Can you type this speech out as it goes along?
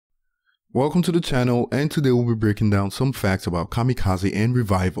Welcome to the channel, and today we'll be breaking down some facts about Kamikaze and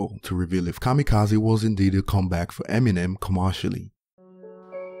Revival to reveal if Kamikaze was indeed a comeback for Eminem commercially.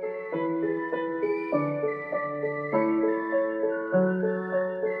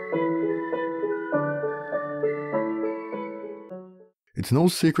 It's no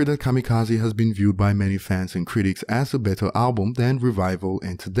secret that Kamikaze has been viewed by many fans and critics as a better album than Revival,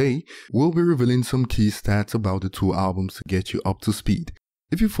 and today we'll be revealing some key stats about the two albums to get you up to speed.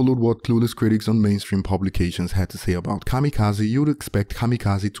 If you followed what clueless critics on mainstream publications had to say about Kamikaze, you'd expect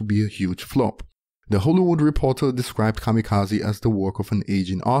Kamikaze to be a huge flop. The Hollywood Reporter described Kamikaze as the work of an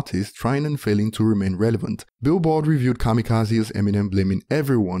aging artist trying and failing to remain relevant. Billboard reviewed Kamikaze as Eminem blaming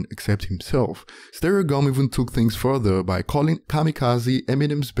everyone except himself. Stereogum even took things further by calling Kamikaze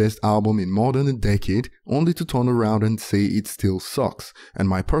Eminem's best album in more than a decade, only to turn around and say it still sucks. And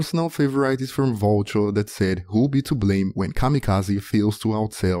my personal favorite is from Vulture that said, "Who'll be to blame when Kamikaze fails to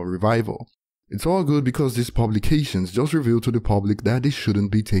outsell Revival?" It's all good because these publications just reveal to the public that they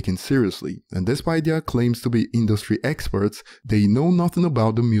shouldn't be taken seriously, and despite their claims to be industry experts, they know nothing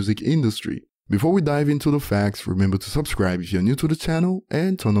about the music industry. Before we dive into the facts, remember to subscribe if you're new to the channel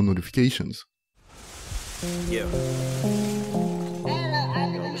and turn on notifications.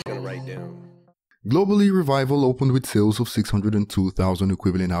 Globally, Revival opened with sales of 602,000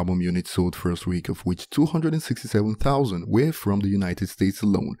 equivalent album units sold first week, of which 267,000 were from the United States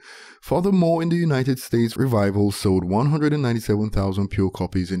alone. Furthermore, in the United States, Revival sold 197,000 pure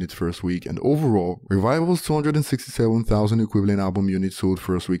copies in its first week, and overall, Revival's 267,000 equivalent album units sold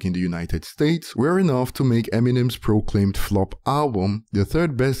first week in the United States were enough to make Eminem's proclaimed flop album the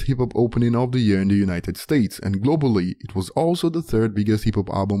third best hip-hop opening of the year in the United States, and globally, it was also the third biggest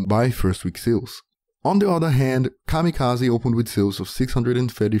hip-hop album by first week sales. On the other hand, Kamikaze opened with sales of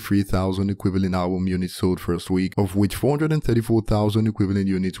 633,000 equivalent album units sold first week, of which 434,000 equivalent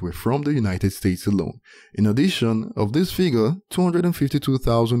units were from the United States alone. In addition, of this figure,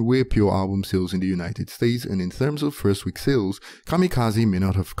 252,000 were pure album sales in the United States, and in terms of first week sales, Kamikaze may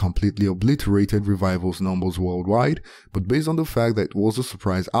not have completely obliterated Revival's numbers worldwide, but based on the fact that it was a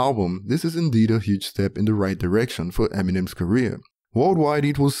surprise album, this is indeed a huge step in the right direction for Eminem's career. Worldwide,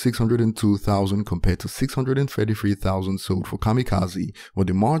 it was 602,000 compared to 633,000 sold for Kamikaze, but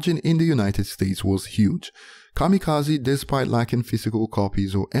the margin in the United States was huge. Kamikaze, despite lacking physical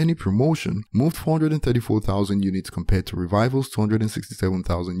copies or any promotion, moved 434,000 units compared to Revival's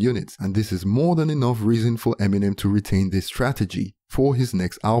 267,000 units, and this is more than enough reason for Eminem to retain this strategy for his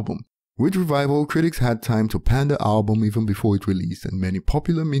next album. With Revival, critics had time to pan the album even before it released, and many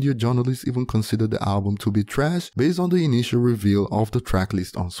popular media journalists even considered the album to be trash based on the initial reveal of the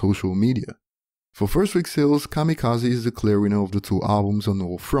tracklist on social media. For first week sales, Kamikaze is the clear winner of the two albums on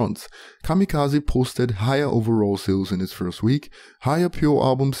all fronts. Kamikaze posted higher overall sales in its first week, higher pure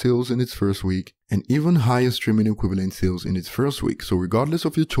album sales in its first week, and even higher streaming equivalent sales in its first week, so regardless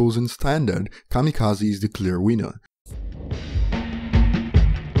of your chosen standard, Kamikaze is the clear winner.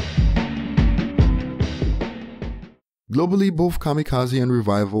 Globally, both Kamikaze and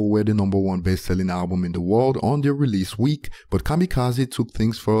Revival were the #1 best-selling album in the world on their release week, but Kamikaze took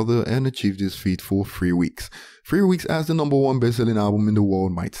things further and achieved this feat for 3 weeks. 3 weeks as the #1 best-selling album in the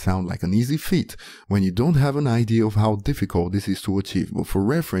world might sound like an easy feat when you don't have an idea of how difficult this is to achieve, but for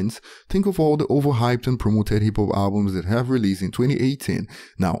reference, think of all the overhyped and promoted hip-hop albums that have released in 2018.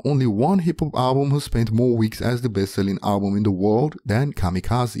 Now, only one hip-hop album has spent more weeks as the best-selling album in the world than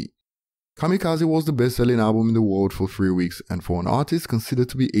Kamikaze. Kamikaze was the best-selling album in the world for 3 weeks, and for an artist considered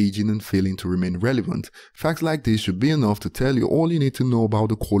to be aging and failing to remain relevant, facts like this should be enough to tell you all you need to know about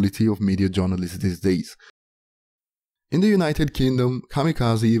the quality of media journalists these days. In the United Kingdom,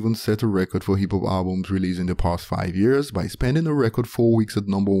 Kamikaze even set a record for hip-hop albums released in the past 5 years by spending a record 4 weeks at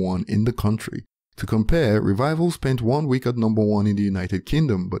 #1 in the country. To compare, Revival spent 1 week at #1 in the United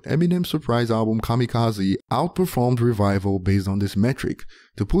Kingdom, but Eminem's surprise album Kamikaze outperformed Revival based on this metric.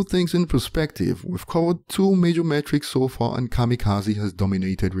 To put things in perspective, we've covered 2 major metrics so far, and Kamikaze has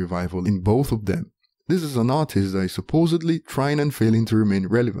dominated Revival in both of them. This is an artist that is supposedly trying and failing to remain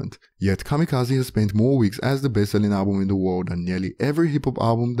relevant, yet Kamikaze has spent more weeks as the best-selling album in the world than nearly every hip-hop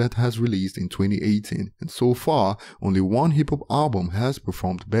album that has released in 2018, and so far, only one hip-hop album has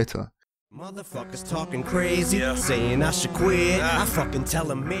performed better. Motherfuckers talking crazy, saying I should quit. I fucking tell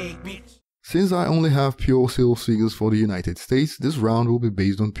them make bitch. Since I only have pure sales figures for the United States, this round will be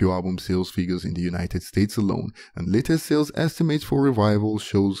based on pure album sales figures in the United States alone, and latest sales estimates for Revival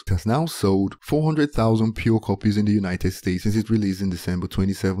shows it has now sold 400,000 pure copies in the United States since it released in December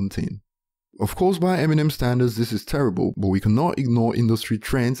 2017. Of course, by Eminem standards, this is terrible, but we cannot ignore industry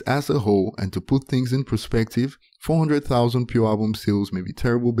trends as a whole, and to put things in perspective, 400,000 pure album sales may be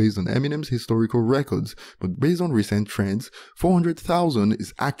terrible based on Eminem's historical records, but based on recent trends, 400,000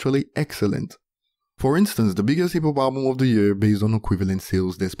 is actually excellent. For instance, the biggest hip-hop album of the year based on equivalent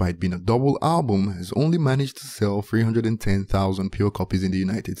sales despite being a double album has only managed to sell 310,000 pure copies in the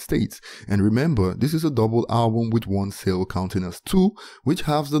United States. And remember, this is a double album with one sale counting as 2, which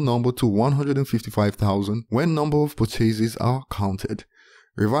halves the number to 155,000 when number of purchases are counted.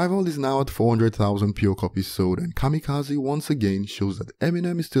 Revival is now at 400,000 pure copies sold, and Kamikaze once again shows that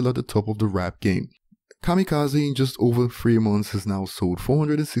Eminem is still at the top of the rap game. Kamikaze in just over 3 months has now sold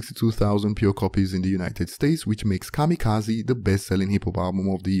 462,000 pure copies in the United States, which makes Kamikaze the best-selling hip-hop album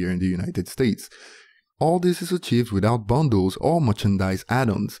of the year in the United States. All this is achieved without bundles or merchandise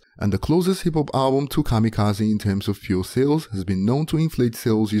add-ons, and the closest hip-hop album to Kamikaze in terms of pure sales has been known to inflate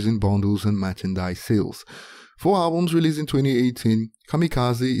sales using bundles and merchandise sales. For albums released in 2018,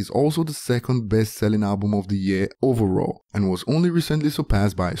 Kamikaze is also the second best-selling album of the year overall, and was only recently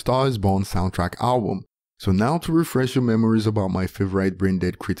surpassed by A Star Is Born soundtrack album. So now to refresh your memories about my favorite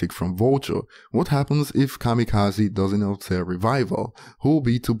brain-dead critic from Vulture, what happens if Kamikaze doesn't outsell Revival? Who will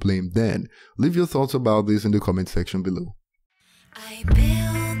be to blame then? Leave your thoughts about this in the comment section below. I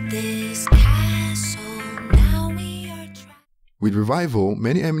built this castle, now we are With Revival,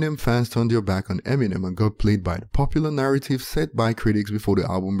 many Eminem fans turned their back on Eminem and got played by the popular narrative set by critics before the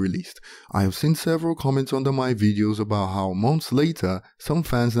album released. I have seen several comments under my videos about how months later, some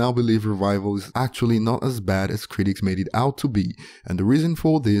fans now believe Revival is actually not as bad as critics made it out to be, and the reason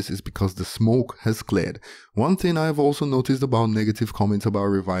for this is because the smoke has cleared. One thing I have also noticed about negative comments about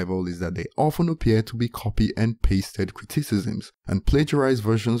Revival is that they often appear to be copy and pasted criticisms and plagiarized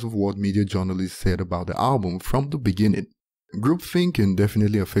versions of what media journalists said about the album from the beginning. Group thinking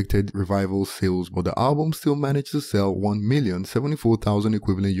definitely affected Revival's sales, but the album still managed to sell 1,074,000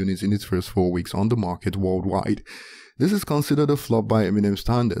 equivalent units in its first 4 weeks on the market worldwide. This is considered a flop by Eminem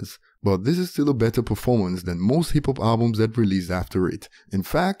standards, but this is still a better performance than most hip-hop albums that released after it. In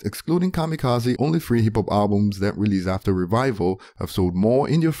fact, excluding Kamikaze, only 3 hip-hop albums that released after Revival have sold more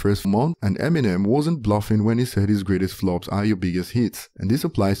in their first month, and Eminem wasn't bluffing when he said his greatest flops are your biggest hits, and this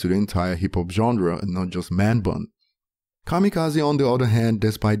applies to the entire hip-hop genre and not just man bun. Kamikaze, on the other hand,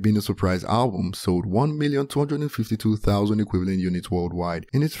 despite being a surprise album, sold 1,252,000 equivalent units worldwide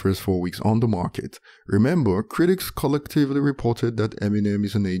in its first 4 weeks on the market. Remember, critics collectively reported that Eminem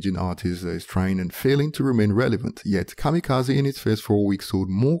is an aging artist that is trying and failing to remain relevant, yet Kamikaze in its first 4 weeks sold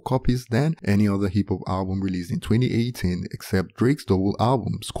more copies than any other hip-hop album released in 2018 except Drake's double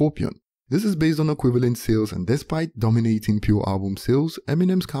album, Scorpion. This is based on equivalent sales, and despite dominating pure album sales,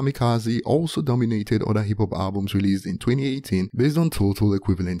 Eminem's Kamikaze also dominated other hip-hop albums released in 2018 based on total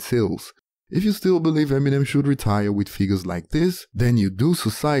equivalent sales. If you still believe Eminem should retire with figures like this, then you do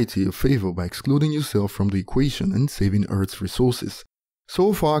society a favor by excluding yourself from the equation and saving Earth's resources.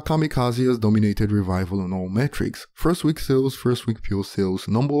 So far, Kamikaze has dominated Revival on all metrics: first week sales, first week pure sales,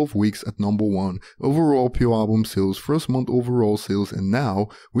 number of weeks at number 1, overall pure album sales, first month overall sales, and now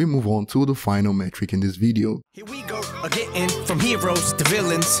we move on to the final metric in this video. Here we go, getting from heroes to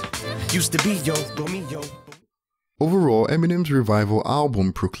villains. Used to be yo, Romeo. Overall, Eminem's Revival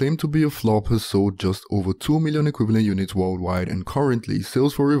album, proclaimed to be a flop, has sold just over 2 million equivalent units worldwide, and currently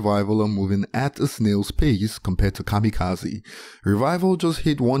sales for Revival are moving at a snail's pace compared to Kamikaze. Revival just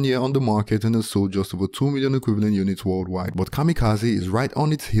hit 1 year on the market and has sold just over 2 million equivalent units worldwide, but Kamikaze is right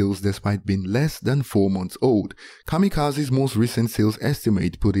on its heels despite being less than 4 months old. Kamikaze's most recent sales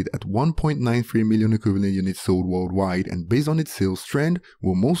estimate put it at 1.93 million equivalent units sold worldwide, and based on its sales trend,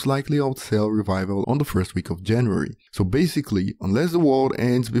 will most likely outsell Revival on the first week of January. So basically, unless the world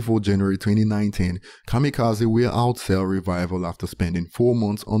ends before January 2019, Kamikaze will outsell Revival after spending 4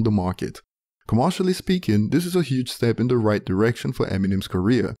 months on the market. Commercially speaking, this is a huge step in the right direction for Eminem's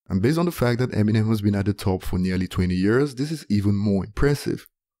career, and based on the fact that Eminem has been at the top for nearly 20 years, this is even more impressive.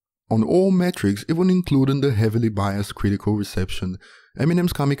 On all metrics, even including the heavily biased critical reception,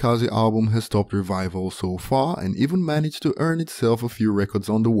 Eminem's Kamikaze album has topped Revival so far and even managed to earn itself a few records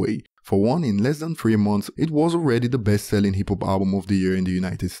on the way. For one, in less than 3 months, it was already the best-selling hip-hop album of the year in the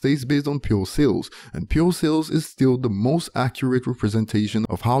United States based on pure sales, and pure sales is still the most accurate representation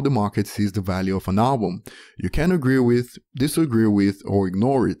of how the market sees the value of an album. You can agree with, disagree with, or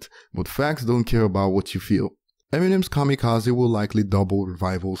ignore it, but facts don't care about what you feel. Eminem's Kamikaze will likely double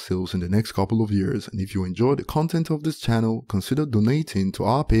Revival sales in the next couple of years, and if you enjoy the content of this channel, consider donating to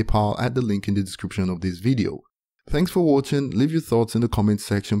our PayPal at the link in the description of this video. Thanks for watching, leave your thoughts in the comment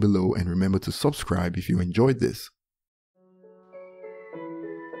section below, and remember to subscribe if you enjoyed this.